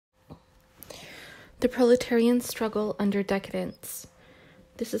The Proletarian Struggle Under Decadence.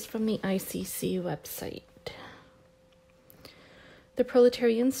 This is from the ICC website. The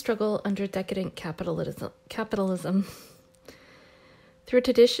Proletarian Struggle Under Decadent Capitalism. Through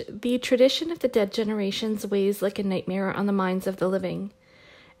the tradition of the dead generations weighs like a nightmare on the minds of the living,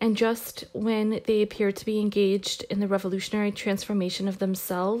 and just when they appear to be engaged in the revolutionary transformation of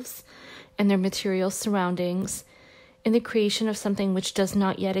themselves and their material surroundings, in the creation of something which does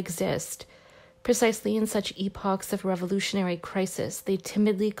not yet exist, precisely in such epochs of revolutionary crisis, they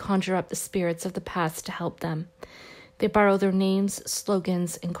timidly conjure up the spirits of the past to help them. They borrow their names,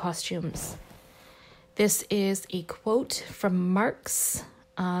 slogans, and costumes. This is a quote from Marx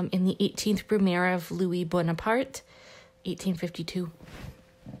in the 18th Brumaire of Louis Bonaparte, 1852.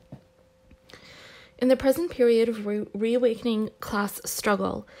 In the present period of reawakening class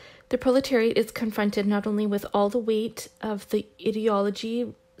struggle, the proletariat is confronted not only with all the weight of the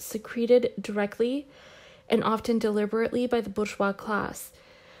ideology secreted directly and often deliberately by the bourgeois class,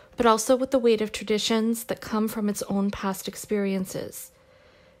 but also with the weight of traditions that come from its own past experiences.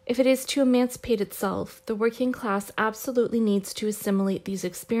 If it is to emancipate itself, the working class absolutely needs to assimilate these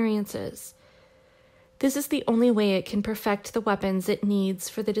experiences. This is the only way it can perfect the weapons it needs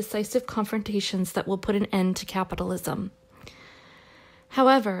for the decisive confrontations that will put an end to capitalism.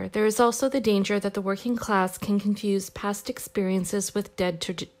 However, there is also the danger that the working class can confuse past experiences with dead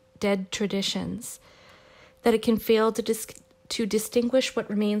traditions, that it can fail to distinguish what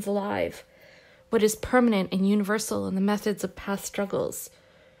remains alive, what is permanent and universal in the methods of past struggles,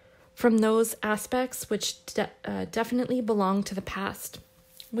 from those aspects which definitely belong to the past,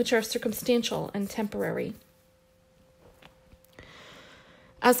 which are circumstantial and temporary.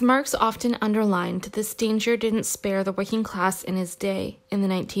 As Marx often underlined, this danger didn't spare the working class in his day, in the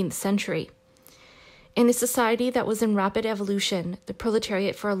 19th century. In a society that was in rapid evolution, the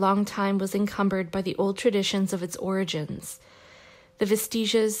proletariat for a long time was encumbered by the old traditions of its origins, the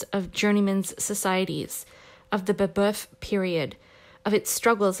vestiges of journeymen's societies, of the Babeuf period, of its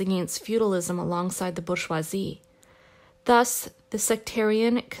struggles against feudalism alongside the bourgeoisie. Thus, the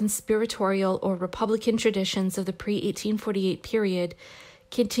sectarian, conspiratorial, or republican traditions of the pre-1848 period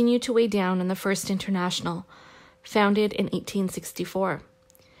continued to weigh down on the First International, founded in 1864.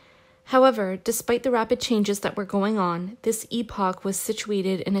 However, despite the rapid changes that were going on, this epoch was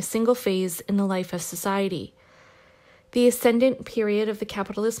situated in a single phase in the life of society, the ascendant period of the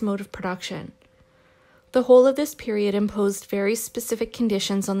capitalist mode of production. The whole of this period imposed very specific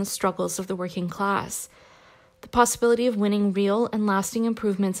conditions on the struggles of the working class, the possibility of winning real and lasting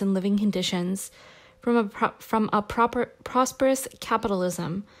improvements in living conditions from a prosperous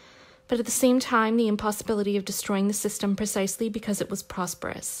capitalism, but at the same time the impossibility of destroying the system precisely because it was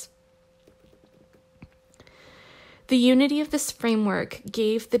prosperous. The unity of this framework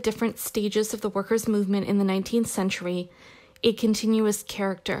gave the different stages of the workers' movement in the 19th century a continuous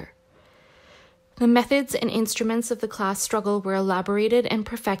character. The methods and instruments of the class struggle were elaborated and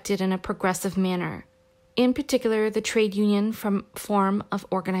perfected in a progressive manner, in particular the trade union form of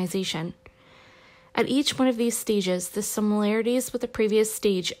organization. At each one of these stages, the similarities with the previous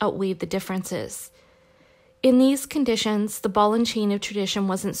stage outweighed the differences. In these conditions, the ball and chain of tradition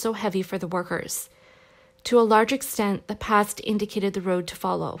wasn't so heavy for the workers. To a large extent, the past indicated the road to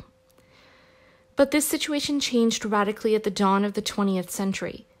follow. But this situation changed radically at the dawn of the 20th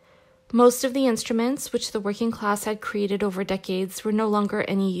century. Most of the instruments which the working class had created over decades were no longer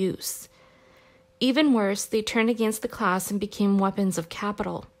any use. Even worse, they turned against the class and became weapons of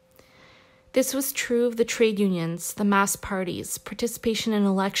capital. This was true of the trade unions, the mass parties, participation in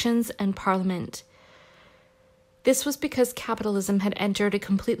elections, and parliament. This was because capitalism had entered a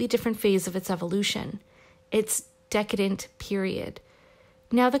completely different phase of its evolution, its decadent period.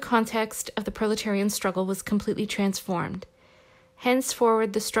 Now the context of the proletarian struggle was completely transformed.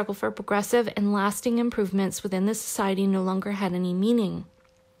 Henceforward, the struggle for progressive and lasting improvements within the society no longer had any meaning.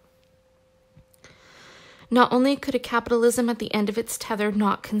 Not only could a capitalism at the end of its tether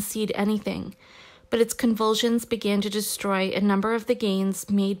not concede anything, but its convulsions began to destroy a number of the gains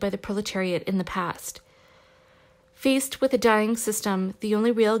made by the proletariat in the past. Faced with a dying system, the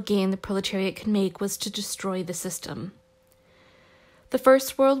only real gain the proletariat could make was to destroy the system. The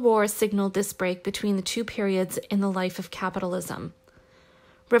First World War signaled this break between the two periods in the life of capitalism.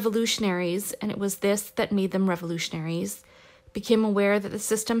 Revolutionaries, and it was this that made them revolutionaries, became aware that the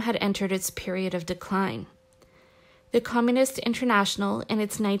system had entered its period of decline. The Communist International, in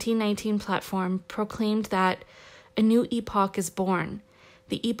its 1919 platform, proclaimed that a new epoch is born,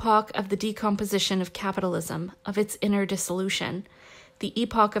 the epoch of the decomposition of capitalism, of its inner dissolution, the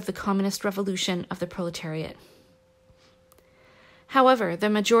epoch of the communist revolution of the proletariat. However, the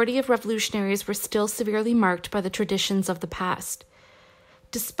majority of revolutionaries were still severely marked by the traditions of the past.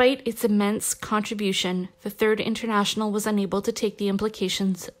 Despite its immense contribution, the Third International was unable to take the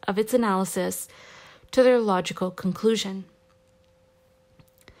implications of its analysis to their logical conclusion.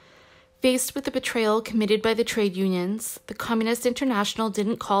 Faced with the betrayal committed by the trade unions, the Communist International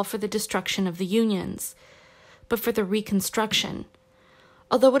didn't call for the destruction of the unions, but for their reconstruction.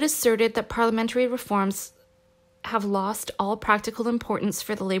 Although it asserted that parliamentary reforms have lost all practical importance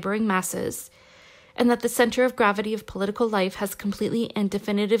for the laboring masses, and that the center of gravity of political life has completely and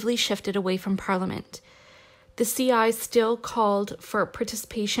definitively shifted away from Parliament, the CI still called for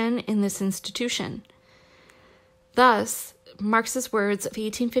participation in this institution. Thus, Marx's words of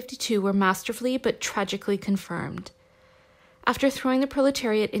 1852 were masterfully but tragically confirmed. After throwing the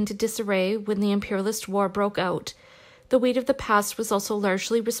proletariat into disarray when the imperialist war broke out, the weight of the past was also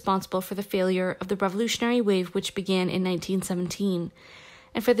largely responsible for the failure of the revolutionary wave which began in 1917,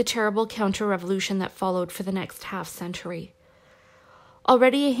 and for the terrible counter-revolution that followed for the next half-century.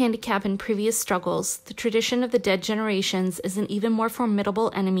 Already a handicap in previous struggles, the tradition of the dead generations is an even more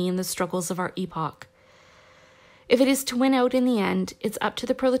formidable enemy in the struggles of our epoch. If it is to win out in the end, it's up to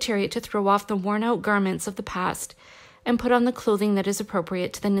the proletariat to throw off the worn-out garments of the past and put on the clothing that is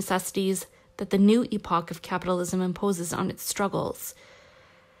appropriate to the necessities that the new epoch of capitalism imposes on its struggles.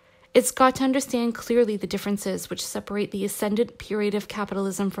 It's got to understand clearly the differences which separate the ascendant period of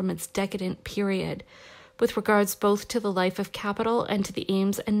capitalism from its decadent period, with regards both to the life of capital and to the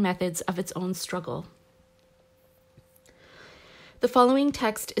aims and methods of its own struggle. The following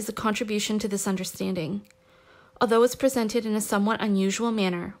text is a contribution to this understanding. Although it's presented in a somewhat unusual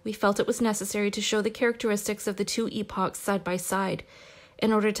manner, we felt it was necessary to show the characteristics of the two epochs side by side,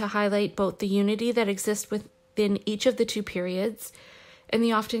 in order to highlight both the unity that exists within each of the two periods and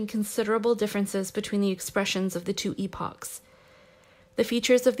the often considerable differences between the expressions of the two epochs. The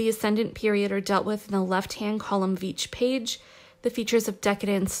features of the ascendant period are dealt with in the left-hand column of each page, the features of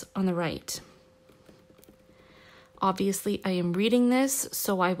decadence on the right. Obviously, I am reading this,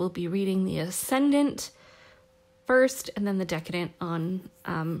 so I will be reading the ascendant first and then the decadent on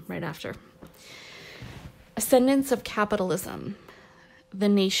right after. Ascendance of capitalism. The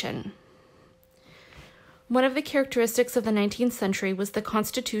nation. One of the characteristics of the 19th century was the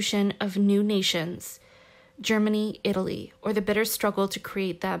constitution of new nations, Germany, Italy, or the bitter struggle to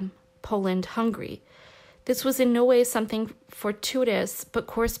create them, Poland, Hungary. This was in no way something fortuitous, but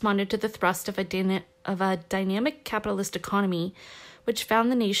corresponded to the thrust of a dynamic capitalist economy, which found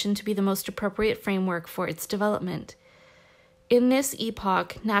the nation to be the most appropriate framework for its development. In this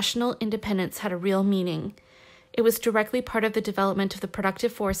epoch, national independence had a real meaning. It was directly part of the development of the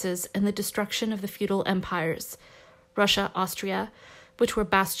productive forces and the destruction of the feudal empires, Russia, Austria, which were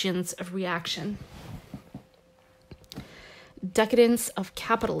bastions of reaction. Decadence of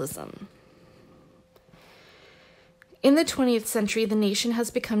capitalism. In the 20th century, the nation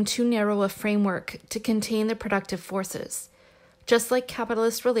has become too narrow a framework to contain the productive forces. Just like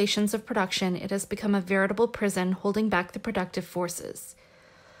capitalist relations of production, it has become a veritable prison holding back the productive forces.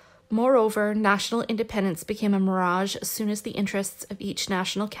 Moreover, national independence became a mirage as soon as the interests of each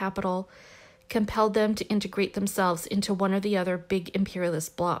national capital compelled them to integrate themselves into one or the other big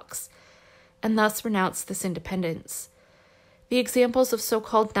imperialist blocs, and thus renounce this independence. The examples of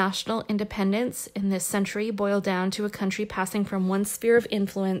so-called national independence in this century boil down to a country passing from one sphere of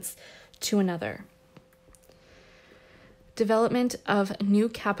influence to another. Development of new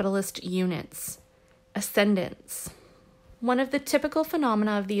capitalist units. Ascendance. One of the typical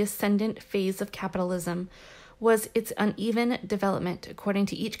phenomena of the ascendant phase of capitalism was its uneven development according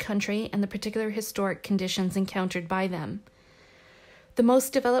to each country and the particular historic conditions encountered by them. The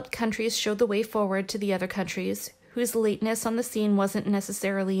most developed countries showed the way forward to the other countries, whose lateness on the scene wasn't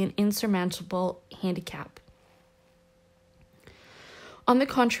necessarily an insurmountable handicap. On the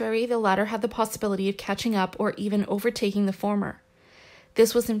contrary, the latter had the possibility of catching up or even overtaking the former.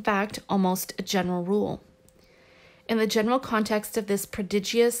 This was in fact almost a general rule. In the general context of this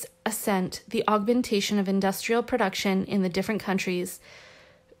prodigious ascent, the augmentation of industrial production in the different countries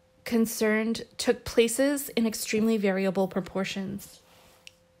concerned took places in extremely variable proportions.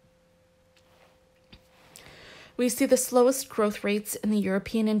 We see the slowest growth rates in the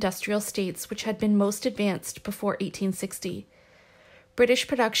European industrial states, which had been most advanced before 1860. British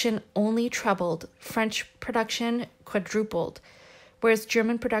production only trebled, French production quadrupled, whereas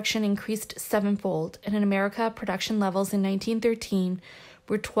German production increased sevenfold, and in America, production levels in 1913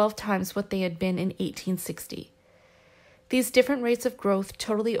 were 12 times what they had been in 1860. These different rates of growth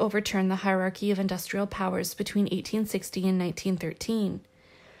totally overturned the hierarchy of industrial powers between 1860 and 1913.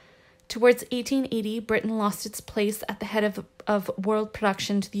 Towards 1880, Britain lost its place at the head of world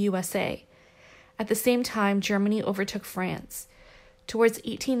production to the USA. At the same time, Germany overtook France. Towards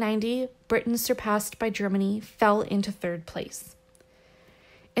 1890, Britain, surpassed by Germany, fell into third place.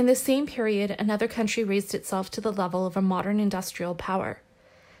 In the same period, another country raised itself to the level of a modern industrial power.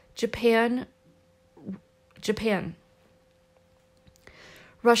 Japan.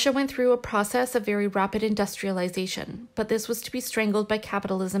 Russia went through a process of very rapid industrialization, but this was to be strangled by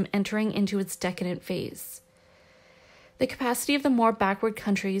capitalism entering into its decadent phase. The capacity of the more backward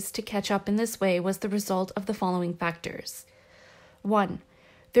countries to catch up in this way was the result of the following factors. 1.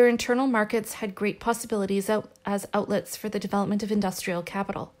 Their internal markets had great possibilities as outlets for the development of industrial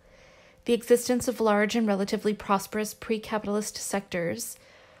capital. The existence of large and relatively prosperous pre-capitalist sectors,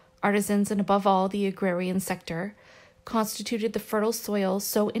 artisans and above all the agrarian sector, constituted the fertile soil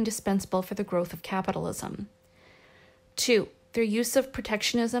so indispensable for the growth of capitalism. 2. Their use of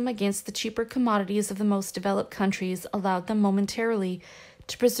protectionism against the cheaper commodities of the most developed countries allowed them momentarily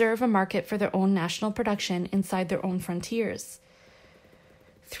to preserve a market for their own national production inside their own frontiers.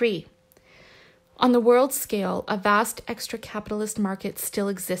 3. On the world scale, a vast extra-capitalist market still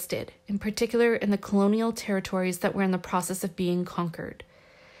existed, in particular in the colonial territories that were in the process of being conquered.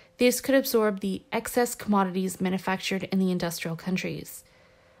 These could absorb the excess commodities manufactured in the industrial countries.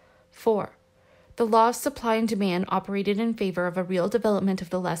 4. The law of supply and demand operated in favor of a real development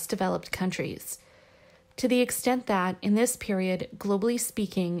of the less developed countries, to the extent that, in this period, globally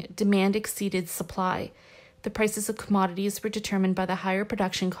speaking, demand exceeded supply. The prices of commodities were determined by the higher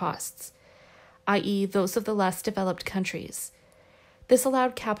production costs, i.e., those of the less developed countries. This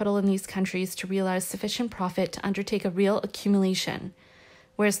allowed capital in these countries to realize sufficient profit to undertake a real accumulation,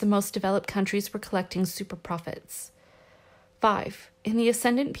 whereas the most developed countries were collecting super profits. 5. In the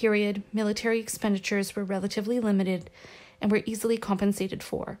ascendant period, military expenditures were relatively limited and were easily compensated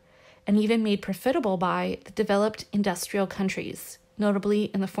for, and even made profitable by the developed industrial countries, notably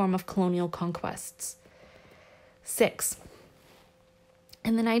in the form of colonial conquests. 6.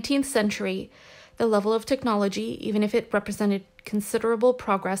 In the 19th century, the level of technology, even if it represented considerable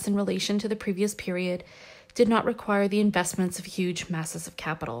progress in relation to the previous period, did not require the investments of huge masses of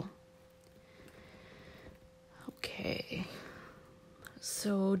capital. Okay,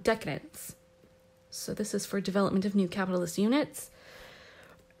 so decadence. So this is for development of new capitalist units,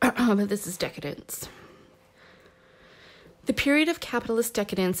 but this is decadence. The period of capitalist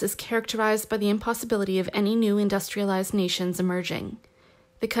decadence is characterized by the impossibility of any new industrialized nations emerging.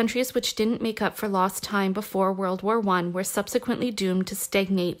 The countries which didn't make up for lost time before World War I were subsequently doomed to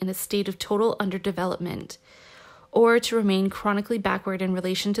stagnate in a state of total underdevelopment, or to remain chronically backward in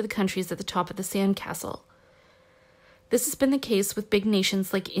relation to the countries at the top of the sandcastle. This has been the case with big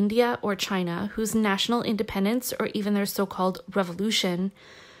nations like India or China, whose national independence, or even their so-called revolution,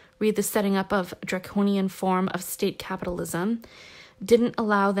 read the setting up of a draconian form of state capitalism, didn't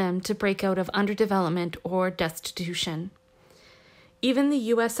allow them to break out of underdevelopment or destitution. Even the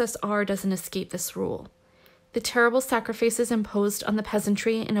USSR doesn't escape this rule. The terrible sacrifices imposed on the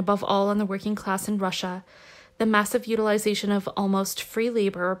peasantry and above all on the working class in Russia, the massive utilization of almost free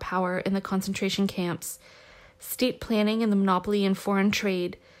labor or power in the concentration camps, state planning and the monopoly in foreign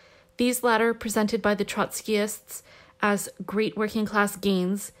trade, these latter presented by the Trotskyists as great working class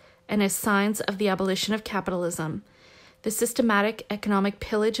gains and as signs of the abolition of capitalism, the systematic economic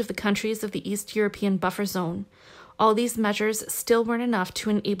pillage of the countries of the East European buffer zone, all these measures still weren't enough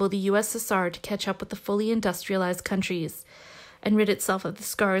to enable the USSR to catch up with the fully industrialized countries and rid itself of the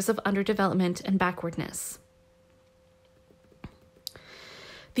scars of underdevelopment and backwardness.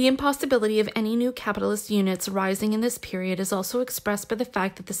 The impossibility of any new capitalist units arising in this period is also expressed by the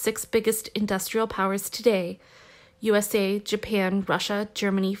fact that the six biggest industrial powers today, USA, Japan, Russia,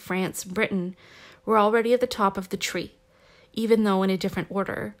 Germany, France, Britain, were already at the top of the tree, even though in a different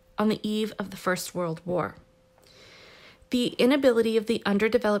order, on the eve of the First World War. The inability of the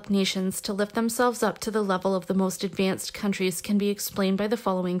underdeveloped nations to lift themselves up to the level of the most advanced countries can be explained by the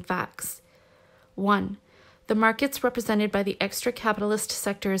following facts. 1. The markets represented by the extra-capitalist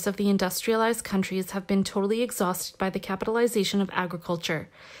sectors of the industrialized countries have been totally exhausted by the capitalization of agriculture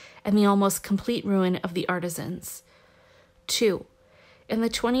and the almost complete ruin of the artisans. 2. In the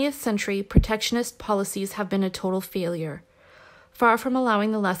 20th century, protectionist policies have been a total failure. Far from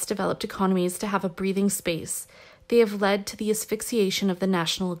allowing the less developed economies to have a breathing space, they have led to the asphyxiation of the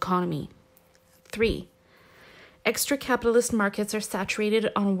national economy. 3. Extra-capitalist markets are saturated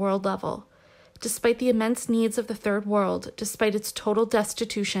on a world level. Despite the immense needs of the Third World, despite its total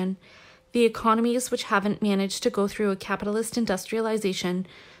destitution, the economies which haven't managed to go through a capitalist industrialization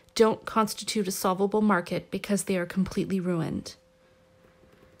don't constitute a solvable market because they are completely ruined.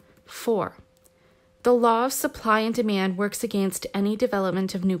 4. The law of supply and demand works against any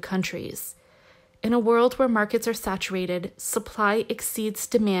development of new countries. In a world where markets are saturated, supply exceeds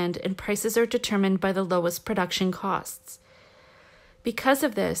demand and prices are determined by the lowest production costs. Because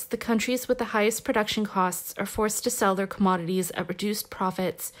of this, the countries with the highest production costs are forced to sell their commodities at reduced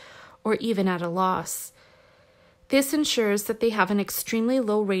profits or even at a loss. This ensures that they have an extremely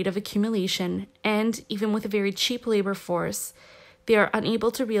low rate of accumulation, and even with a very cheap labor force, they are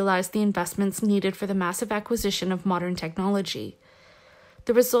unable to realize the investments needed for the massive acquisition of modern technology.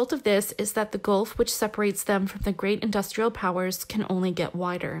 The result of this is that the gulf which separates them from the great industrial powers can only get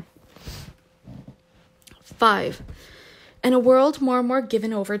wider. 5. In a world more and more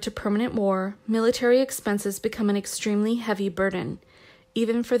given over to permanent war, military expenses become an extremely heavy burden,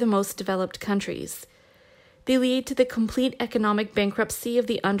 even for the most developed countries. They lead to the complete economic bankruptcy of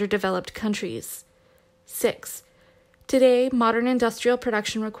the underdeveloped countries. 6. Today, modern industrial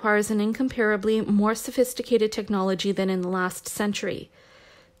production requires an incomparably more sophisticated technology than in the last century.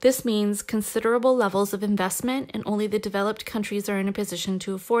 This means considerable levels of investment, and only the developed countries are in a position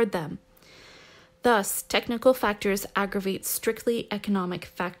to afford them. Thus, technical factors aggravate strictly economic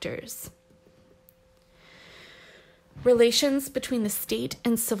factors. Relations between the state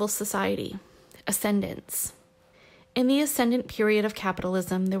and civil society. Ascendance. In the ascendant period of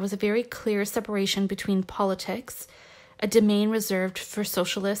capitalism, there was a very clear separation between politics, a domain reserved for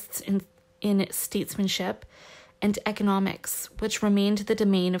socialists in statesmanship, and economics, which remained the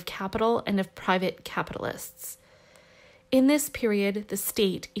domain of capital and of private capitalists. In this period, the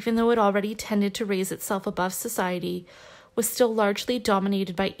state, even though it already tended to raise itself above society, was still largely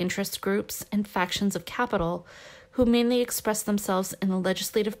dominated by interest groups and factions of capital, who mainly expressed themselves in the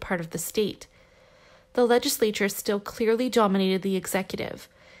legislative part of the state. The legislature still clearly dominated the executive.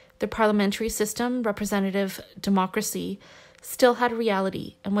 The parliamentary system, representative democracy, still had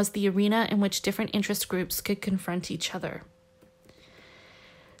reality and was the arena in which different interest groups could confront each other.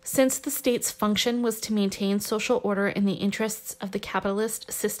 Since the state's function was to maintain social order in the interests of the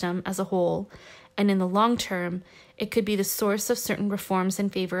capitalist system as a whole, and in the long term, it could be the source of certain reforms in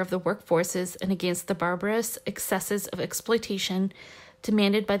favor of the workforces and against the barbarous excesses of exploitation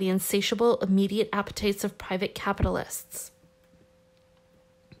demanded by the insatiable immediate appetites of private capitalists.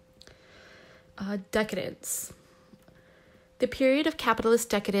 Decadence. The period of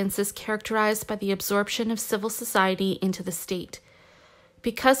capitalist decadence is characterized by the absorption of civil society into the state.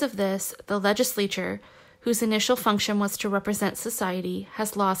 Because of this, the legislature, whose initial function was to represent society,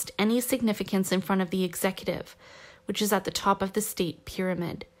 has lost any significance in front of the executive, which is at the top of the state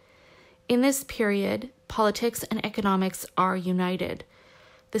pyramid. In this period, politics and economics are united.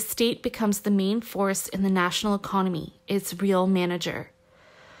 The state becomes the main force in the national economy, its real manager.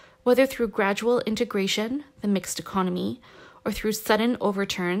 Whether through gradual integration, the mixed economy, or through sudden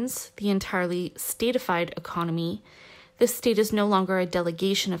overturns, the entirely statified economy, this state is no longer a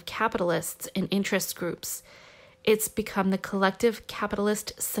delegation of capitalists and interest groups. It's become the collective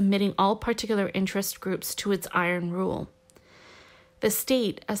capitalist submitting all particular interest groups to its iron rule. The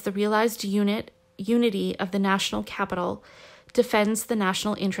state, as the realized unity of the national capital, defends the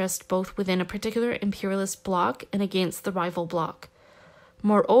national interest both within a particular imperialist bloc and against the rival bloc.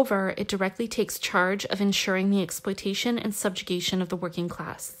 Moreover, it directly takes charge of ensuring the exploitation and subjugation of the working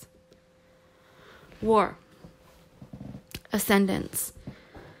class. War. Ascendance.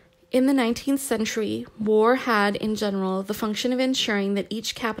 In the 19th century, war had, in general, the function of ensuring that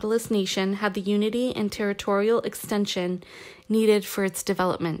each capitalist nation had the unity and territorial extension needed for its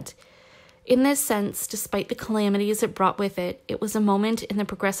development. In this sense, despite the calamities it brought with it, it was a moment in the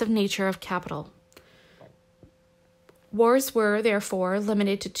progressive nature of capital. Wars were, therefore,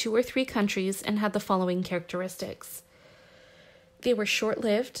 limited to 2 or 3 countries and had the following characteristics. They were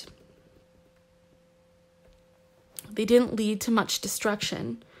short-lived. They didn't lead to much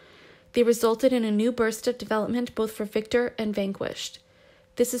destruction. They resulted in a new burst of development both for victor and vanquished.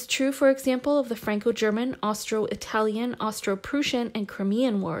 This is true, for example, of the Franco-German, Austro-Italian, Austro-Prussian, and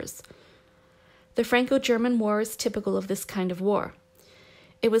Crimean wars. The Franco-German War is typical of this kind of war.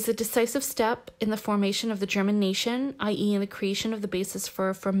 It was a decisive step in the formation of the German nation, i.e. in the creation of the basis for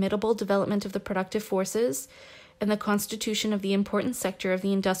a formidable development of the productive forces and the constitution of the important sector of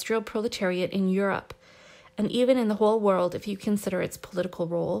the industrial proletariat in Europe, and even in the whole world if you consider its political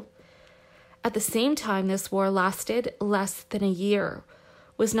role. At the same time, this war lasted less than a year,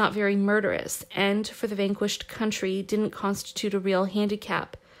 was not very murderous, and, for the vanquished country, didn't constitute a real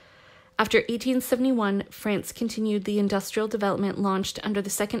handicap. After 1871, France continued the industrial development launched under the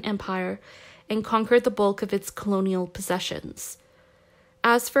Second Empire and conquered the bulk of its colonial possessions.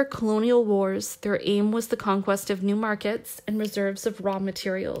 As for colonial wars, their aim was the conquest of new markets and reserves of raw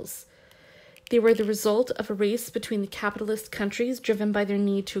materials. They were the result of a race between the capitalist countries driven by their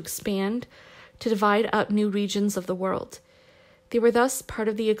need to expand, to divide up new regions of the world. They were thus part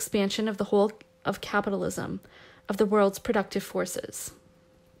of the expansion of the whole of capitalism, of the world's productive forces.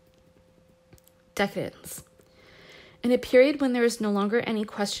 Decadence. In a period when there is no longer any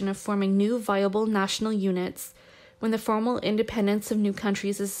question of forming new viable national units, when the formal independence of new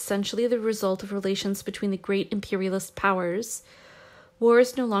countries is essentially the result of relations between the great imperialist powers,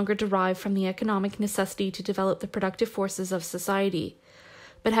 wars no longer derive from the economic necessity to develop the productive forces of society,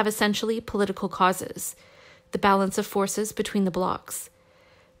 but have essentially political causes, the balance of forces between the blocs.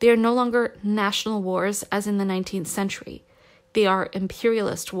 They are no longer national wars as in the 19th century. They are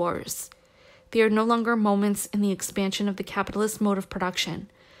imperialist wars. They are no longer moments in the expansion of the capitalist mode of production,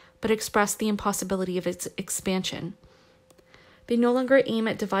 but express the impossibility of its expansion. They no longer aim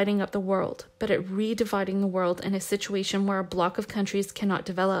at dividing up the world, but at re-dividing the world in a situation where a bloc of countries cannot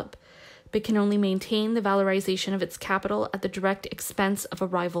develop, but can only maintain the valorization of its capital at the direct expense of a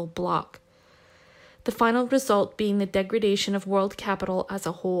rival bloc. The final result being the degradation of world capital as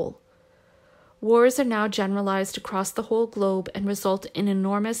a whole. Wars are now generalized across the whole globe and result in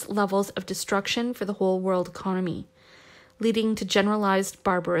enormous levels of destruction for the whole world economy, leading to generalized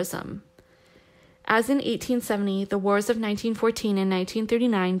barbarism. As in 1870, the wars of 1914 and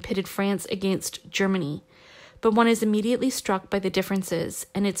 1939 pitted France against Germany, but one is immediately struck by the differences,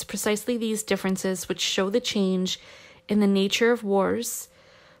 and it's precisely these differences which show the change in the nature of wars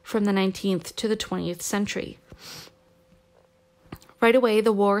from the 19th to the 20th century. Right away,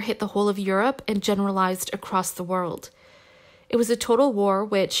 the war hit the whole of Europe and generalized across the world. It was a total war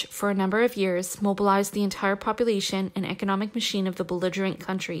which, for a number of years, mobilized the entire population and economic machine of the belligerent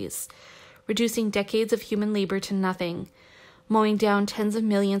countries, reducing decades of human labor to nothing, mowing down tens of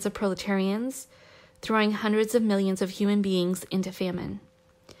millions of proletarians, throwing hundreds of millions of human beings into famine.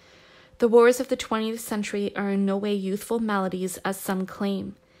 The wars of the 20th century are in no way youthful maladies as some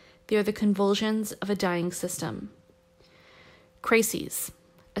claim. They are the convulsions of a dying system. Crises.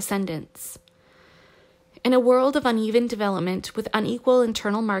 Ascendants. In a world of uneven development with unequal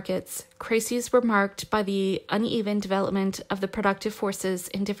internal markets, crises were marked by the uneven development of the productive forces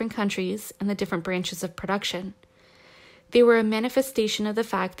in different countries and the different branches of production. They were a manifestation of the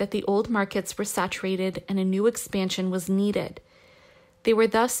fact that the old markets were saturated and a new expansion was needed. They were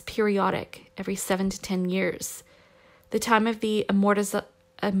thus periodic, every 7 to 10 years, the time of the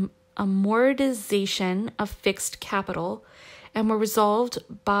amortization of fixed capital, and were resolved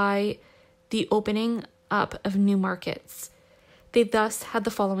by the opening up of new markets. They thus had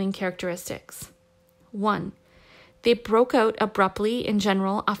the following characteristics. 1. They broke out abruptly in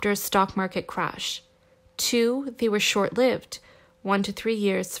general after a stock market crash. 2. They were short-lived, 1 to 3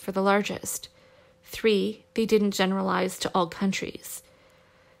 years for the largest. 3. They didn't generalize to all countries.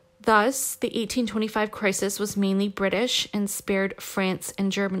 Thus, the 1825 crisis was mainly British and spared France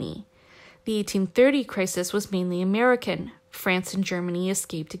and Germany. The 1830 crisis was mainly American. France and Germany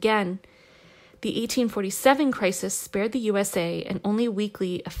escaped again. The 1847 crisis spared the USA and only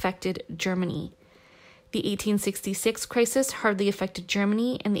weakly affected Germany. The 1866 crisis hardly affected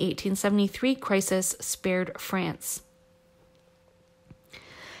Germany, and the 1873 crisis spared France.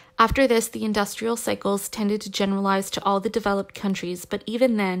 After this, the industrial cycles tended to generalize to all the developed countries, but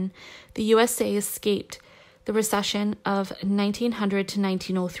even then, the USA escaped the recession of 1900 to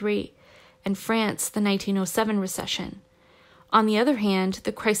 1903, and France the 1907 recession. On the other hand,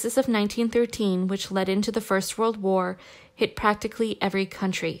 the crisis of 1913, which led into the First World War, hit practically every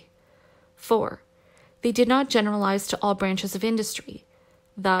country. 4. They did not generalize to all branches of industry.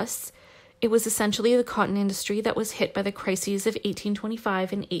 Thus, it was essentially the cotton industry that was hit by the crises of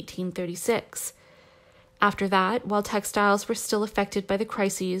 1825 and 1836. After that, while textiles were still affected by the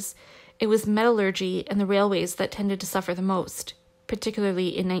crises, it was metallurgy and the railways that tended to suffer the most, particularly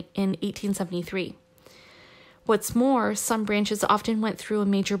in 1873. What's more, some branches often went through a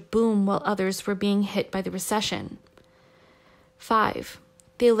major boom while others were being hit by the recession. 5.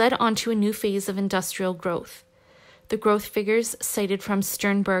 They led on to a new phase of industrial growth. The growth figures cited from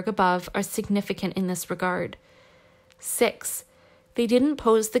Sternberg above are significant in this regard. 6. They didn't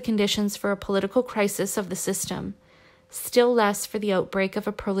pose the conditions for a political crisis of the system, still less for the outbreak of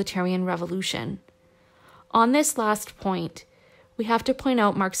a proletarian revolution. On this last point, we have to point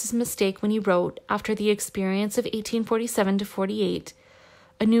out Marx's mistake when he wrote, after the experience of 1847 to 48,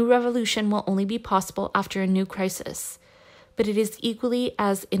 a new revolution will only be possible after a new crisis, but it is equally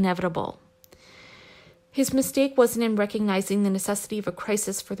as inevitable. His mistake wasn't in recognizing the necessity of a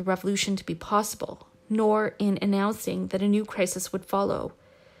crisis for the revolution to be possible. nor in announcing that a new crisis would follow.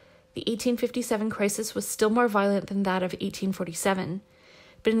 The 1857 crisis was still more violent than that of 1847,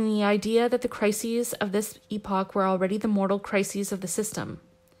 but in the idea that the crises of this epoch were already the mortal crises of the system.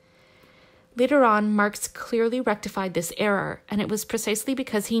 Later on, Marx clearly rectified this error, and it was precisely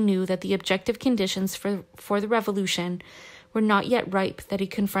because he knew that the objective conditions for the revolution were not yet ripe that he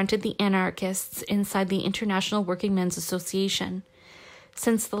confronted the anarchists inside the International Working Men's Association,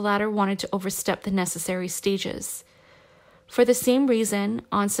 since the latter wanted to overstep the necessary stages. For the same reason,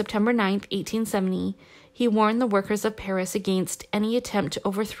 on September 9, 1870, he warned the workers of Paris against any attempt to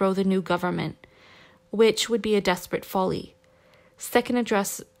overthrow the new government, which would be a desperate folly. Second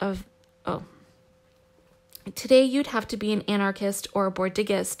address of Today you'd have to be an anarchist or a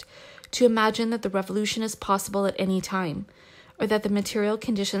Bourdieuist to imagine that the revolution is possible at any time, or that the material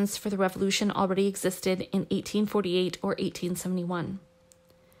conditions for the revolution already existed in 1848 or 1871.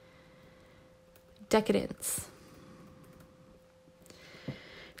 Decadence.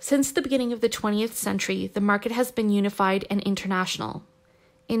 Since the beginning of the 20th century, the market has been unified and international.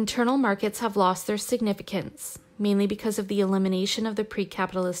 Internal markets have lost their significance, mainly because of the elimination of the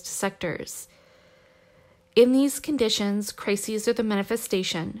pre-capitalist sectors. In these conditions, crises are the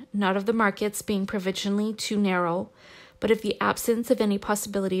manifestation, not of the markets being provisionally too narrow, but of the absence of any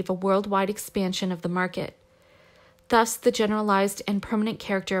possibility of a worldwide expansion of the market. Thus, the generalized and permanent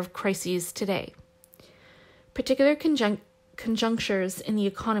character of crises today. Particular conjunctures in the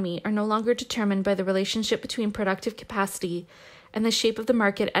economy are no longer determined by the relationship between productive capacity and the shape of the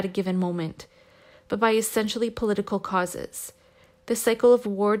market at a given moment, but by essentially political causes. The cycle of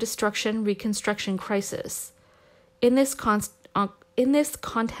war, destruction, reconstruction, crisis. In this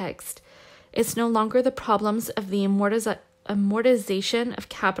context, it's no longer the problems of the amortization of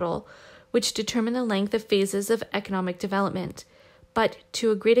capital which determine the length of phases of economic development, but,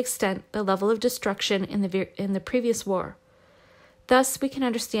 to a great extent, the level of destruction in the previous war. Thus, we can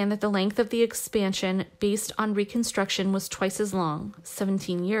understand that the length of the expansion based on reconstruction was twice as long,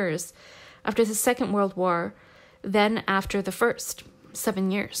 17 years, after the Second World War, than after the first, 7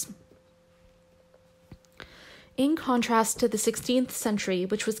 years. In contrast to the 16th century,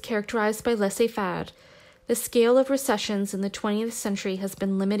 which was characterized by laissez-faire, the scale of recessions in the 20th century has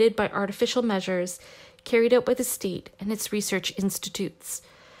been limited by artificial measures carried out by the state and its research institutes,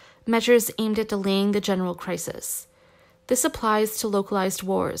 measures aimed at delaying the general crisis. This applies to localized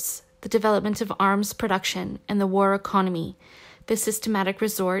wars, the development of arms production, and the war economy, the systematic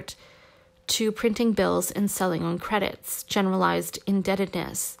resort to printing bills and selling on credits, generalized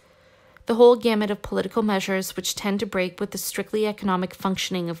indebtedness, the whole gamut of political measures which tend to break with the strictly economic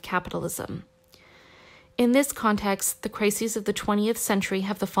functioning of capitalism. In this context, the crises of the 20th century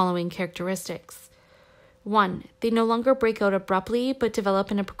have the following characteristics. 1. They no longer break out abruptly, but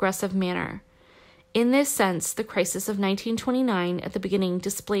develop in a progressive manner. In this sense, the crisis of 1929 at the beginning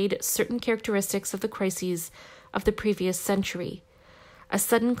displayed certain characteristics of the crises of the previous century. A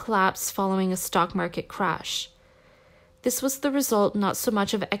sudden collapse following a stock market crash. This was the result not so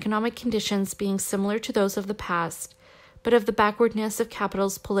much of economic conditions being similar to those of the past, but of the backwardness of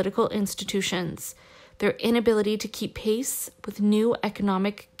capital's political institutions, their inability to keep pace with new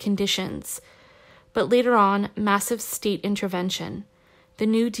economic conditions, but later on, massive state intervention. The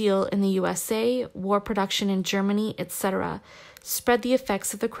New Deal in the USA, war production in Germany, etc., spread the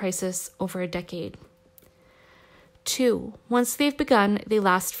effects of the crisis over a decade. 2. Once they've begun, they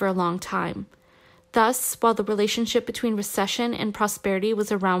last for a long time. Thus, while the relationship between recession and prosperity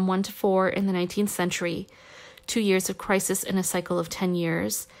was around 1 to 4 in the 19th century, 2 years of crisis in a cycle of 10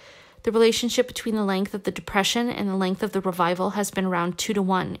 years, the relationship between the length of the depression and the length of the revival has been around 2 to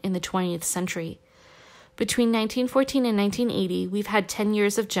 1 in the 20th century. Between 1914 and 1980, we've had 10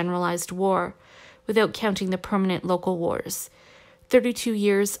 years of generalized war, without counting the permanent local wars, 32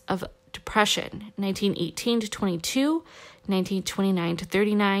 years of depression, 1918 to 22, 1929 to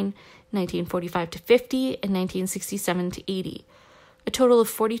 39, 1945 to 50, and 1967 to 80. A total of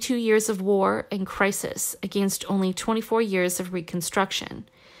 42 years of war and crisis against only 24 years of reconstruction,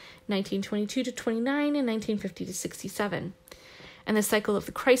 1922 to 29 and 1950 to 67. And the cycle of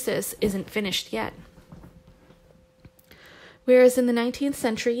the crisis isn't finished yet. Whereas in the 19th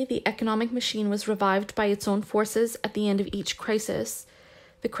century, the economic machine was revived by its own forces at the end of each crisis,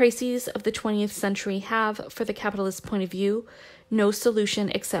 the crises of the 20th century have, for the capitalist point of view, no solution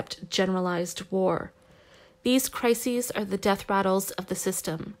except generalized war. These crises are the death rattles of the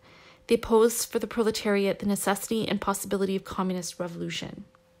system. They pose for the proletariat the necessity and possibility of communist revolution.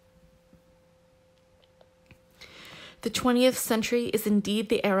 The 20th century is indeed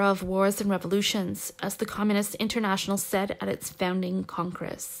the era of wars and revolutions, as the Communist International said at its founding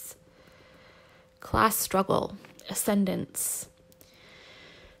Congress. Class struggle, ascendance.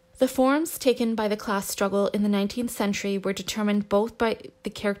 The forms taken by the class struggle in the 19th century were determined both by the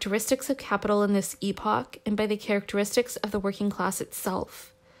characteristics of capital in this epoch and by the characteristics of the working class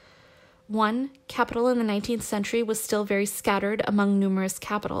itself. 1. Capital in the 19th century was still very scattered among numerous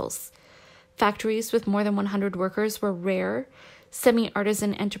capitals. Factories with more than 100 workers were rare,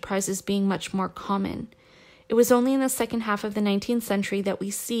 semi-artisan enterprises being much more common. It was only in the second half of the 19th century that we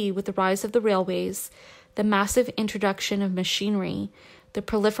see, with the rise of the railways, the massive introduction of machinery, the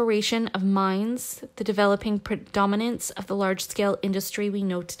proliferation of mines, the developing predominance of the large-scale industry we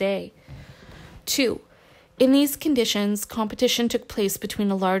know today. 2. In these conditions, competition took place between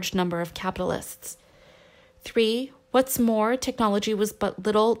a large number of capitalists. 3. What's more, technology was but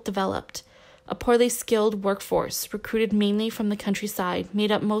little developed. A poorly skilled workforce, recruited mainly from the countryside,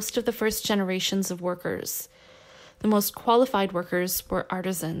 made up most of the first generations of workers. The most qualified workers were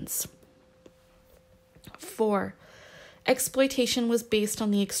artisans. 4. Exploitation was based on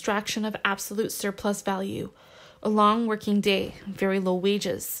the extraction of absolute surplus value, a long working day, very low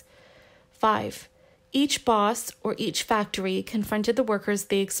wages. 5. Each boss or each factory confronted the workers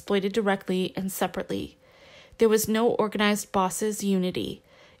they exploited directly and separately. There was no organized bosses' unity.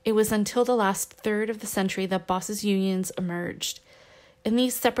 It was until the last third of the century that bosses' unions emerged. In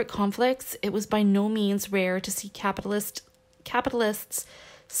these separate conflicts, it was by no means rare to see capitalists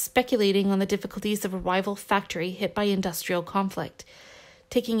speculating on the difficulties of a rival factory hit by industrial conflict,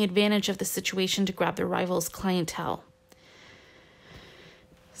 taking advantage of the situation to grab their rival's clientele.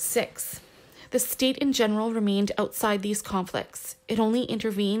 6. The state in general remained outside these conflicts. It only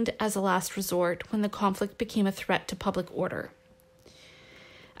intervened as a last resort when the conflict became a threat to public order.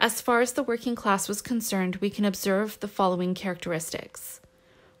 As far as the working class was concerned, we can observe the following characteristics.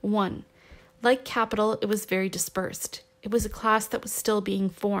 1. Like capital, it was very dispersed. It was a class that was still being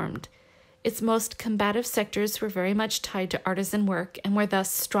formed. Its most combative sectors were very much tied to artisan work and were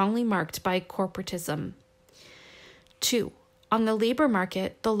thus strongly marked by corporatism. 2. On the labor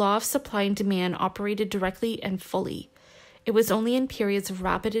market, the law of supply and demand operated directly and fully. It was only in periods of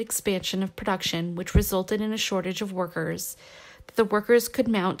rapid expansion of production, which resulted in a shortage of workers, that the workers could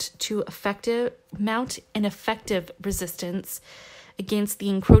mount an effective resistance against the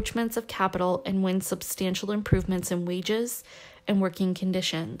encroachments of capital and win substantial improvements in wages and working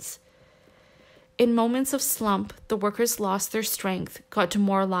conditions. In moments of slump, the workers lost their strength, got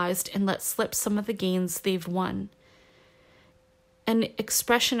demoralized, and let slip some of the gains they've won. An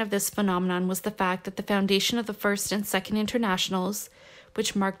expression of this phenomenon was the fact that the foundation of the First and Second Internationals,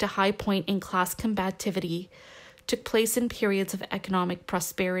 which marked a high point in class combativity, took place in periods of economic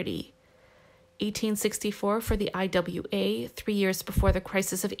prosperity. 1864 for the IWA, 3 years before the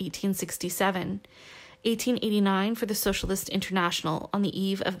crisis of 1867. 1889 for the Socialist International on the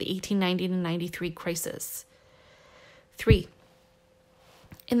eve of the 1890-93 crisis. 3.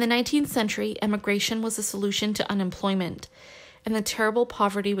 In the 19th century, emigration was a solution to unemployment and the terrible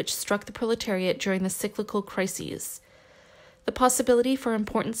poverty which struck the proletariat during the cyclical crises. The possibility for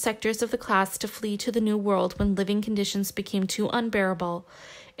important sectors of the class to flee to the New World when living conditions became too unbearable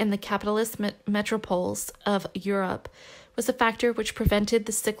in the capitalist metropoles of Europe was a factor which prevented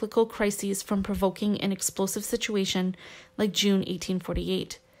the cyclical crises from provoking an explosive situation like June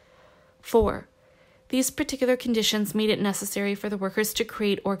 1848. 4. These particular conditions made it necessary for the workers to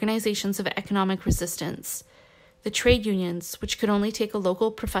create organizations of economic resistance. The trade unions, which could only take a local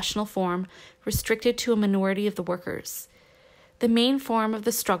professional form, restricted to a minority of the workers. The main form of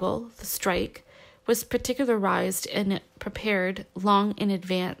the struggle, the strike, was particularized and prepared long in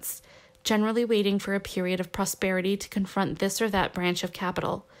advance, generally waiting for a period of prosperity to confront this or that branch of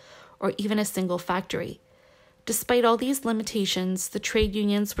capital, or even a single factory. Despite all these limitations, the trade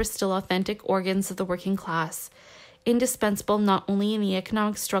unions were still authentic organs of the working class, indispensable not only in the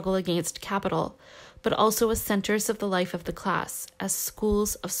economic struggle against capital, but also as centers of the life of the class, as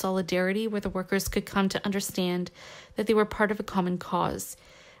schools of solidarity where the workers could come to understand that they were part of a common cause,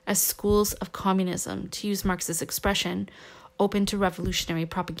 as schools of communism, to use Marx's expression, open to revolutionary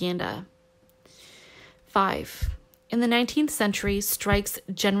propaganda. 5. In the 19th century, strikes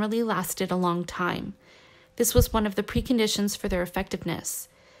generally lasted a long time. This was one of the preconditions for their effectiveness.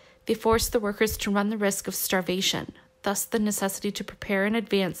 They forced the workers to run the risk of starvation, thus the necessity to prepare in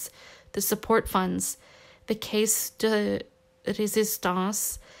advance the support funds, the caisse de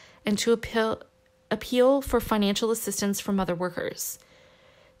résistance, and to appeal for financial assistance from other workers.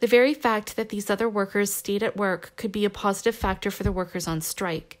 The very fact that these other workers stayed at work could be a positive factor for the workers on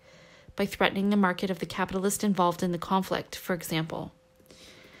strike, by threatening the market of the capitalist involved in the conflict, for example.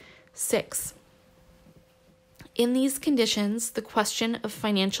 6. In these conditions, the question of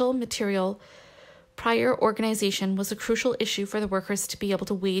financial, material, Prior organization was a crucial issue for the workers to be able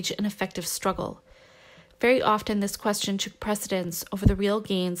to wage an effective struggle. Very often this question took precedence over the real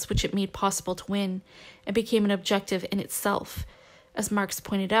gains which it made possible to win, and became an objective in itself, as Marx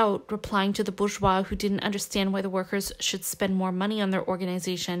pointed out, replying to the bourgeois who didn't understand why the workers should spend more money on their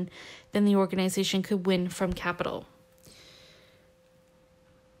organization than the organization could win from capital.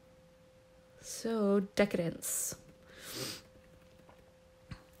 So, decadence.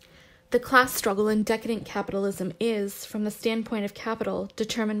 The class struggle in decadent capitalism is, from the standpoint of capital,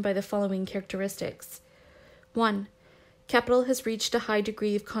 determined by the following characteristics. 1. Capital has reached a high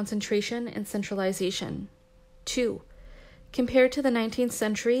degree of concentration and centralization. 2. Compared to the 19th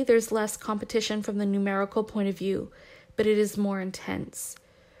century, there's less competition from the numerical point of view, but it is more intense.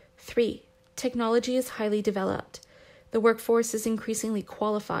 3. Technology is highly developed. The workforce is increasingly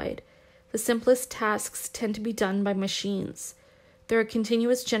qualified. The simplest tasks tend to be done by machines. There are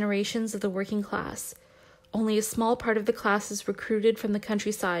continuous generations of the working class. Only a small part of the class is recruited from the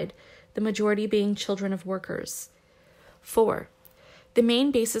countryside, the majority being children of workers. 4. The main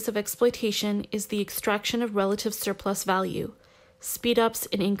basis of exploitation is the extraction of relative surplus value, speed-ups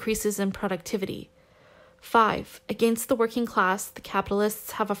and increases in productivity. 5. Against the working class, the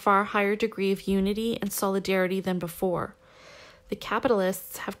capitalists have a far higher degree of unity and solidarity than before. The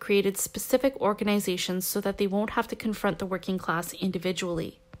capitalists have created specific organizations so that they won't have to confront the working class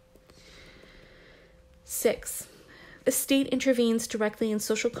individually. 6. The state intervenes directly in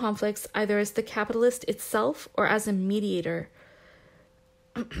social conflicts either as the capitalist itself or as a mediator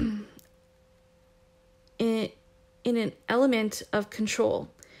in an element of control,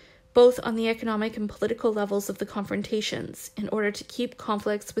 both on the economic and political levels of the confrontations, in order to keep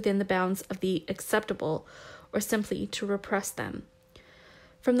conflicts within the bounds of the acceptable or simply to repress them.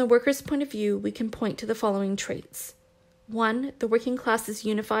 From the workers' point of view, we can point to the following traits. 1. The working class is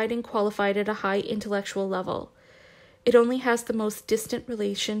unified and qualified at a high intellectual level. It only has the most distant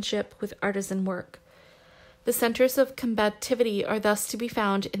relationship with artisan work. The centers of combativity are thus to be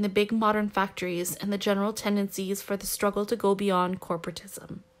found in the big modern factories and the general tendencies for the struggle to go beyond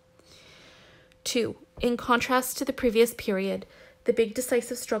corporatism. 2. In contrast to the previous period, the big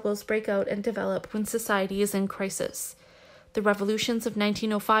decisive struggles break out and develop when society is in crisis. The revolutions of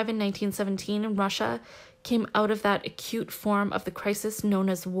 1905 and 1917 in Russia came out of that acute form of the crisis known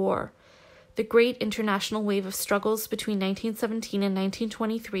as war. The great international wave of struggles between 1917 and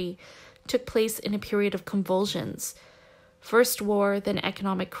 1923 took place in a period of convulsions. First war, then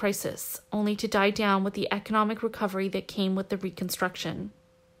economic crisis, only to die down with the economic recovery that came with the Reconstruction.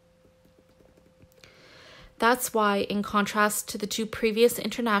 That's why, in contrast to the two previous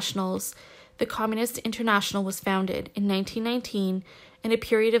internationals, the Communist International was founded in 1919 in a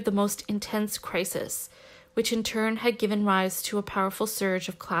period of the most intense crisis, which in turn had given rise to a powerful surge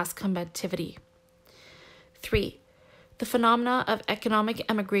of class combativity. 3. The phenomena of economic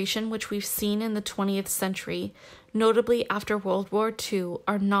emigration which we've seen in the 20th century, notably after World War II,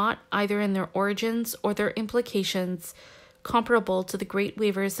 are not, either in their origins or their implications, comparable to the great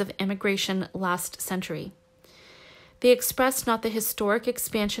waves of emigration last century. They express not the historic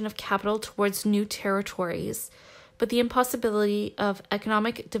expansion of capital towards new territories, but the impossibility of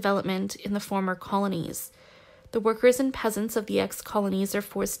economic development in the former colonies. The workers and peasants of the ex-colonies are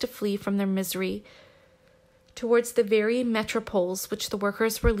forced to flee from their misery towards the very metropoles which the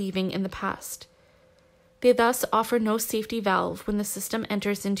workers were leaving in the past. They thus offer no safety valve when the system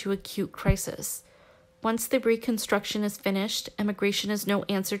enters into acute crisis. Once the reconstruction is finished, emigration is no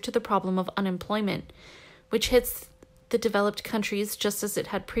answer to the problem of unemployment, which hits the developed countries just as it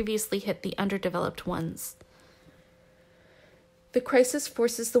had previously hit the underdeveloped ones. The crisis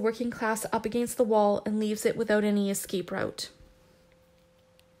forces the working class up against the wall and leaves it without any escape route.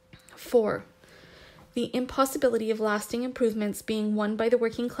 4. The impossibility of lasting improvements being won by the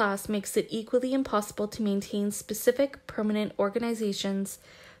working class makes it equally impossible to maintain specific, permanent organizations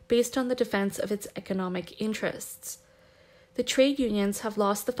based on the defense of its economic interests. The trade unions have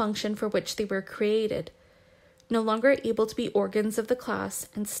lost the function for which they were created. No longer able to be organs of the class,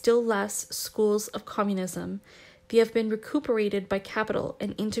 and still less schools of communism, they have been recuperated by capital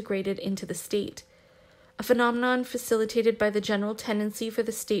and integrated into the state, a phenomenon facilitated by the general tendency for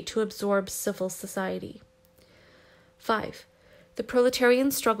the state to absorb civil society. 5. The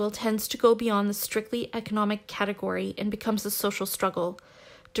proletarian struggle tends to go beyond the strictly economic category and becomes a social struggle,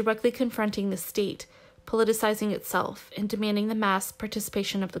 directly confronting the state, politicizing itself, and demanding the mass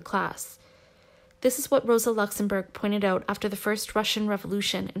participation of the class. This is what Rosa Luxemburg pointed out after the First Russian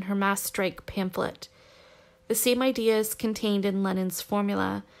Revolution in her mass strike pamphlet. The same idea is contained in Lenin's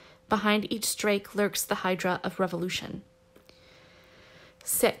formula: behind each strike lurks the hydra of revolution.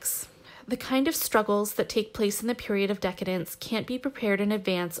 6. The kind of struggles that take place in the period of decadence can't be prepared in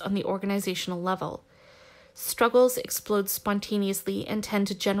advance on the organizational level. Struggles explode spontaneously and tend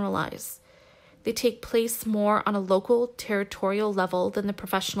to generalize. They take place more on a local, territorial level than the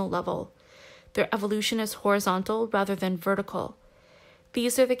professional level. Their evolution is horizontal rather than vertical.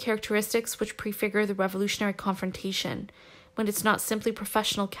 These are the characteristics which prefigure the revolutionary confrontation, when it's not simply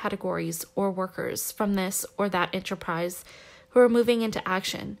professional categories or workers from this or that enterprise who are moving into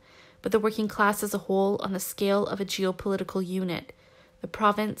action, but the working class as a whole on the scale of a geopolitical unit, the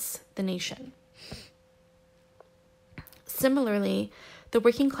province, the nation. Similarly, the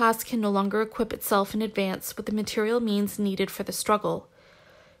working class can no longer equip itself in advance with the material means needed for the struggle.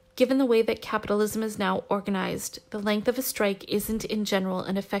 Given the way that capitalism is now organized, the length of a strike isn't in general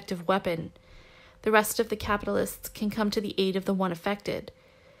an effective weapon. The rest of the capitalists can come to the aid of the one affected.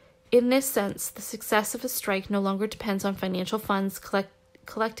 In this sense, the success of a strike no longer depends on financial funds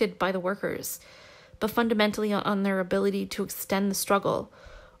collected by the workers, but fundamentally on their ability to extend the struggle.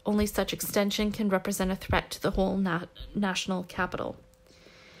 Only such extension can represent a threat to the whole national capital.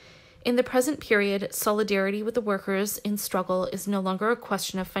 In the present period, solidarity with the workers in struggle is no longer a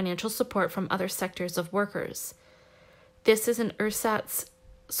question of financial support from other sectors of workers. This is an ersatz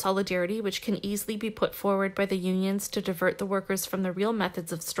solidarity which can easily be put forward by the unions to divert the workers from the real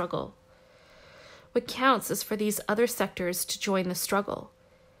methods of struggle. What counts is for these other sectors to join the struggle.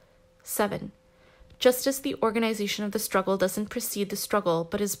 7. Just as the organization of the struggle doesn't precede the struggle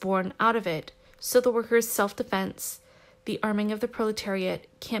but is born out of it, so the workers' self-defense, the arming of the proletariat,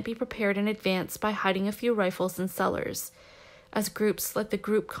 can't be prepared in advance by hiding a few rifles in cellars, as groups like the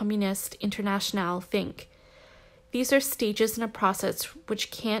Groupe Communiste Internationale think. These are stages in a process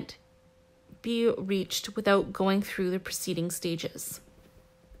which can't be reached without going through the preceding stages.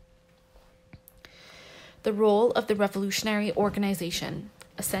 The role of the revolutionary organization,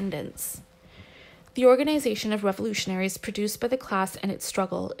 ascendance. The organization of revolutionaries produced by the class and its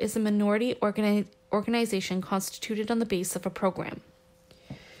struggle is a minority organization constituted on the base of a program.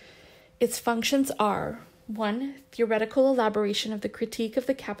 Its functions are 1. Theoretical elaboration of the critique of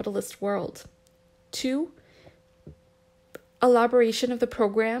the capitalist world. 2. Elaboration of the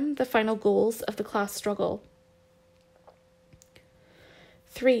program, the final goals of the class struggle.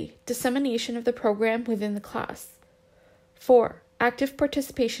 3. Dissemination of the program within the class. 4. Active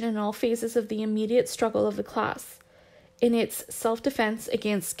participation in all phases of the immediate struggle of the class, in its self-defense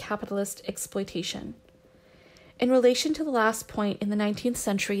against capitalist exploitation. In relation to the last point in the 19th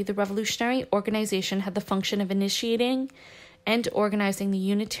century, the revolutionary organization had the function of initiating and organizing the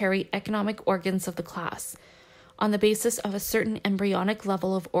unitary economic organs of the class, on the basis of a certain embryonic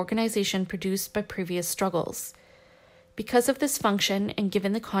level of organization produced by previous struggles. Because of this function, and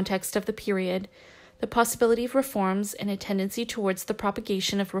given the context of the period, the possibility of reforms and a tendency towards the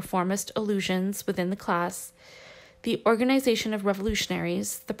propagation of reformist illusions within the class, the organization of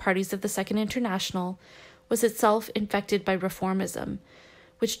revolutionaries, the parties of the Second International, was itself infected by reformism,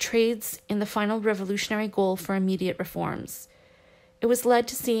 which trades in the final revolutionary goal for immediate reforms. It was led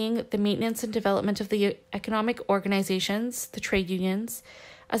to seeing the maintenance and development of the economic organizations, the trade unions,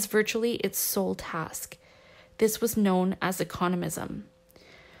 as virtually its sole task. This was known as economism.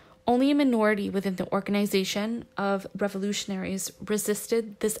 Only a minority within the organization of revolutionaries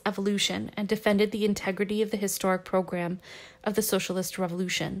resisted this evolution and defended the integrity of the historic program of the socialist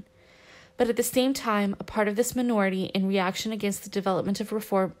revolution. But at the same time, a part of this minority, in reaction against the development of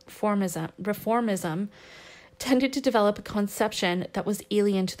reformism, tended to develop a conception that was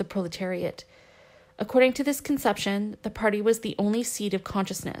alien to the proletariat. According to this conception, the party was the only seed of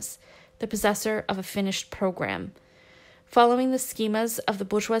consciousness, the possessor of a finished program. Following the schemas of the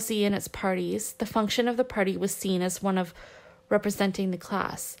bourgeoisie and its parties, the function of the party was seen as one of representing the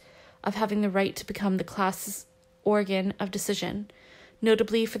class, of having the right to become the class's organ of decision,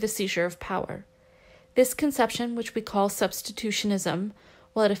 notably for the seizure of power. This conception, which we call substitutionism,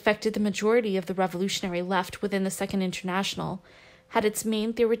 while it affected the majority of the revolutionary left within the Second International, had its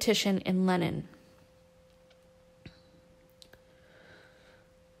main theoretician in Lenin.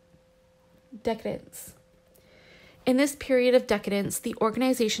 Decadence. In this period of decadence, the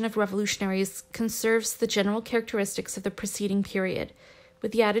organization of revolutionaries conserves the general characteristics of the preceding period,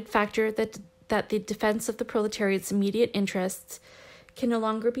 with the added factor that the defense of the proletariat's immediate interests can no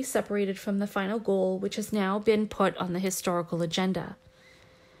longer be separated from the final goal which has now been put on the historical agenda.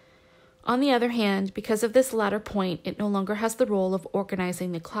 On the other hand, because of this latter point, it no longer has the role of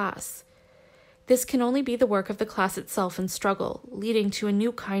organizing the class. This can only be the work of the class itself in struggle, leading to a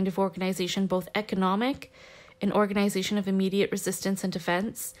new kind of organization, both economic, an organization of immediate resistance and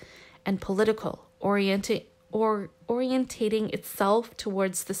defense, and political, oriented orientating itself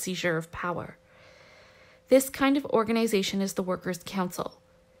towards the seizure of power. This kind of organization is the Workers' Council.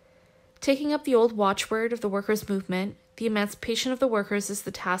 Taking up the old watchword of the workers' movement, the emancipation of the workers is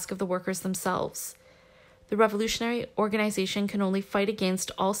the task of the workers themselves. The revolutionary organization can only fight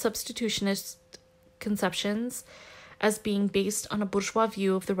against all substitutionist conceptions as being based on a bourgeois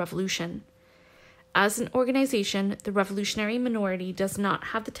view of the revolution. As an organization, the revolutionary minority does not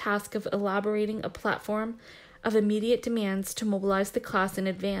have the task of elaborating a platform of immediate demands to mobilize the class in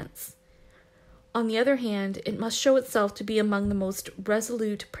advance. On the other hand, it must show itself to be among the most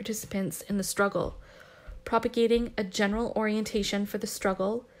resolute participants in the struggle, propagating a general orientation for the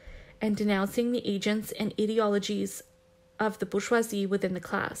struggle and denouncing the agents and ideologies of the bourgeoisie within the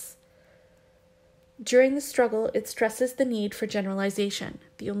class. During the struggle, it stresses the need for generalization,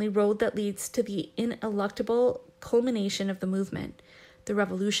 the only road that leads to the ineluctable culmination of the movement, the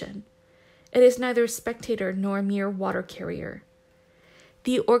revolution. It is neither a spectator nor a mere water carrier.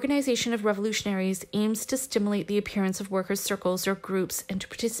 The organization of revolutionaries aims to stimulate the appearance of workers' circles or groups and to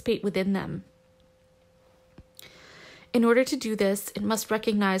participate within them. In order to do this, it must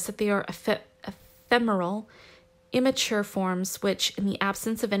recognize that they are ephemeral, immature forms which, in the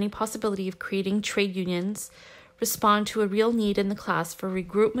absence of any possibility of creating trade unions, respond to a real need in the class for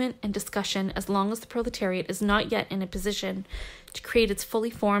regroupment and discussion as long as the proletariat is not yet in a position to create its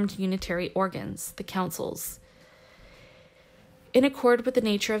fully formed unitary organs, the councils. In accord with the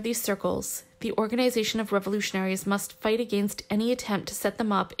nature of these circles, the organization of revolutionaries must fight against any attempt to set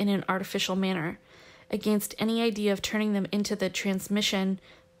them up in an artificial manner, against any idea of turning them into the transmission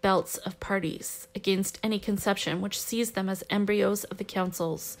belts of parties, against any conception which sees them as embryos of the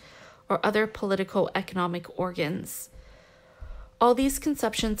councils or other politico-economic organs. All these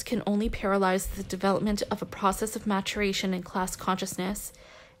conceptions can only paralyze the development of a process of maturation in class consciousness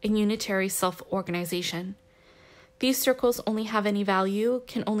and unitary self-organization. These circles only have any value,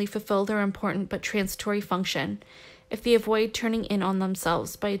 can only fulfill their important but transitory function, if they avoid turning in on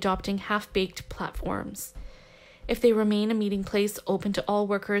themselves by adopting half-baked platforms, if they remain a meeting place open to all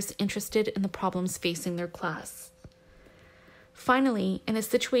workers interested in the problems facing their class. Finally, in a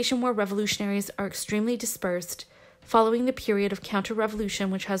situation where revolutionaries are extremely dispersed, following the period of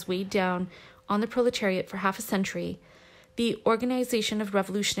counter-revolution which has weighed down on the proletariat for half a century, the organization of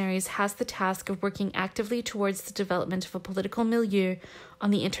revolutionaries has the task of working actively towards the development of a political milieu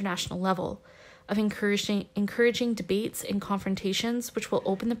on the international level, of encouraging debates and confrontations which will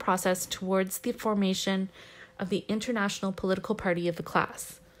open the process towards the formation of the international political party of the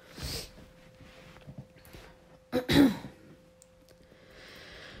class. The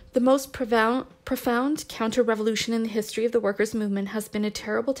most profound counter-revolution in the history of the workers' movement has been a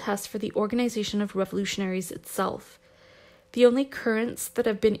terrible test for the organization of revolutionaries itself. The only currents that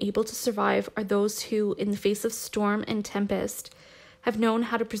have been able to survive are those who, in the face of storm and tempest, have known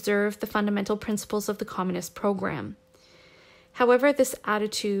how to preserve the fundamental principles of the communist program. However, this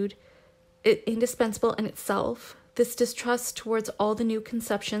attitude, indispensable in itself, this distrust towards all the new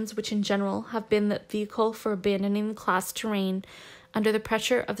conceptions which in general have been the vehicle for abandoning the class terrain under the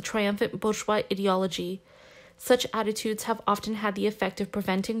pressure of the triumphant bourgeois ideology, such attitudes have often had the effect of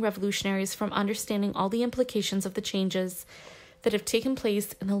preventing revolutionaries from understanding all the implications of the changes that have taken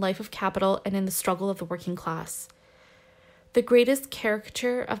place in the life of capital and in the struggle of the working class. The greatest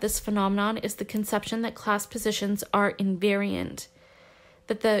caricature of this phenomenon is the conception that class positions are invariant,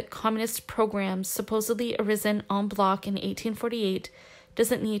 that the communist program, supposedly arisen en bloc in 1848,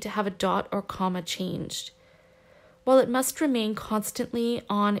 doesn't need to have a dot or comma changed. While it must remain constantly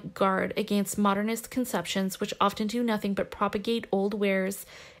on guard against modernist conceptions which often do nothing but propagate old wares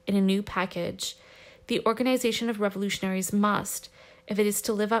in a new package, the organization of revolutionaries must, if it is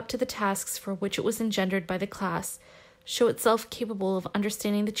to live up to the tasks for which it was engendered by the class, show itself capable of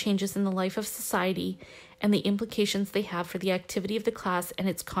understanding the changes in the life of society and the implications they have for the activity of the class and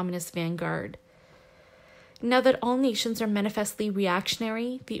its communist vanguard. Now that all nations are manifestly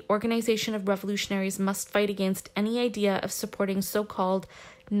reactionary, the organization of revolutionaries must fight against any idea of supporting so-called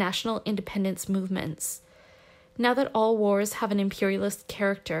national independence movements. Now that all wars have an imperialist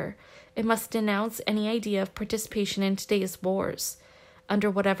character, it must denounce any idea of participation in today's wars,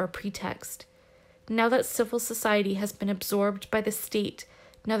 under whatever pretext. Now that civil society has been absorbed by the state,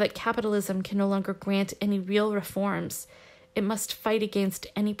 now that capitalism can no longer grant any real reforms, it must fight against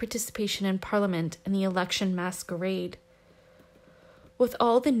any participation in parliament and the election masquerade. With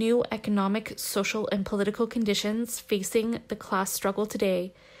all the new economic, social, and political conditions facing the class struggle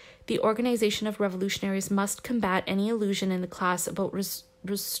today, the organization of revolutionaries must combat any illusion in the class about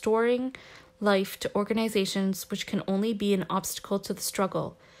restoring life to organizations which can only be an obstacle to the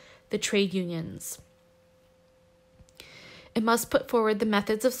struggle, the trade unions. It must put forward the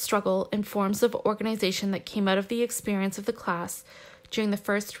methods of struggle and forms of organization that came out of the experience of the class during the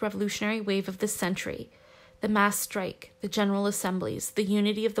first revolutionary wave of this century, the mass strike, the general assemblies, the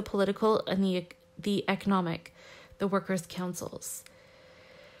unity of the political and the economic, the workers' councils.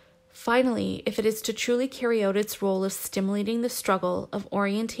 Finally, if it is to truly carry out its role of stimulating the struggle, of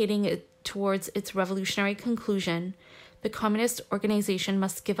orientating it towards its revolutionary conclusion, the communist organization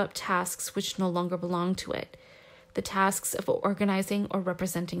must give up tasks which no longer belong to it, the tasks of organizing or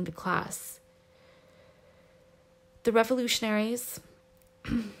representing the class. The revolutionaries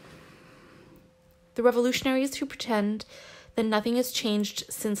who pretend that nothing has changed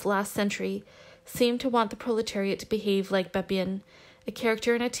since last century seem to want the proletariat to behave like Babin, a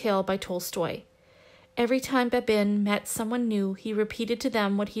character in a tale by Tolstoy. Every time Babin met someone new, he repeated to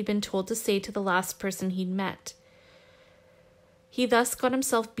them what he'd been told to say to the last person he'd met. He thus got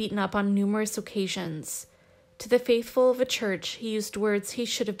himself beaten up on numerous occasions. To the faithful of a church, he used words he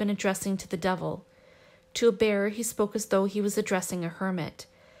should have been addressing to the devil. To a bearer, he spoke as though he was addressing a hermit,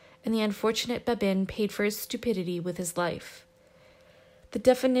 and the unfortunate Babin paid for his stupidity with his life. The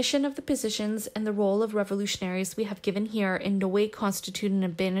definition of the positions and the role of revolutionaries we have given here in no way constitute an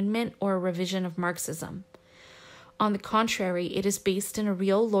abandonment or a revision of Marxism. On the contrary, it is based in a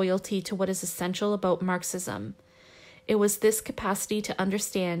real loyalty to what is essential about Marxism. It was this capacity to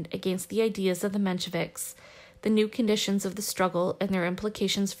understand, against the ideas of the Mensheviks, the new conditions of the struggle and their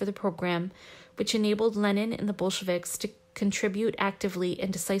implications for the program, which enabled Lenin and the Bolsheviks to contribute actively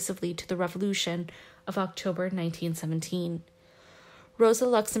and decisively to the revolution of October 1917. Rosa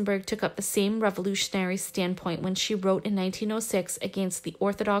Luxemburg took up the same revolutionary standpoint when she wrote in 1906 against the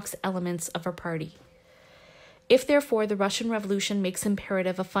orthodox elements of her party. If, therefore, the Russian Revolution makes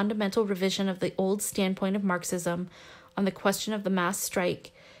imperative a fundamental revision of the old standpoint of Marxism on the question of the mass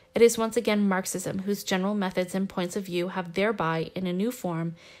strike, it is once again Marxism whose general methods and points of view have thereby, in a new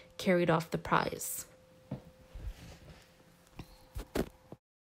form, carried off the prize.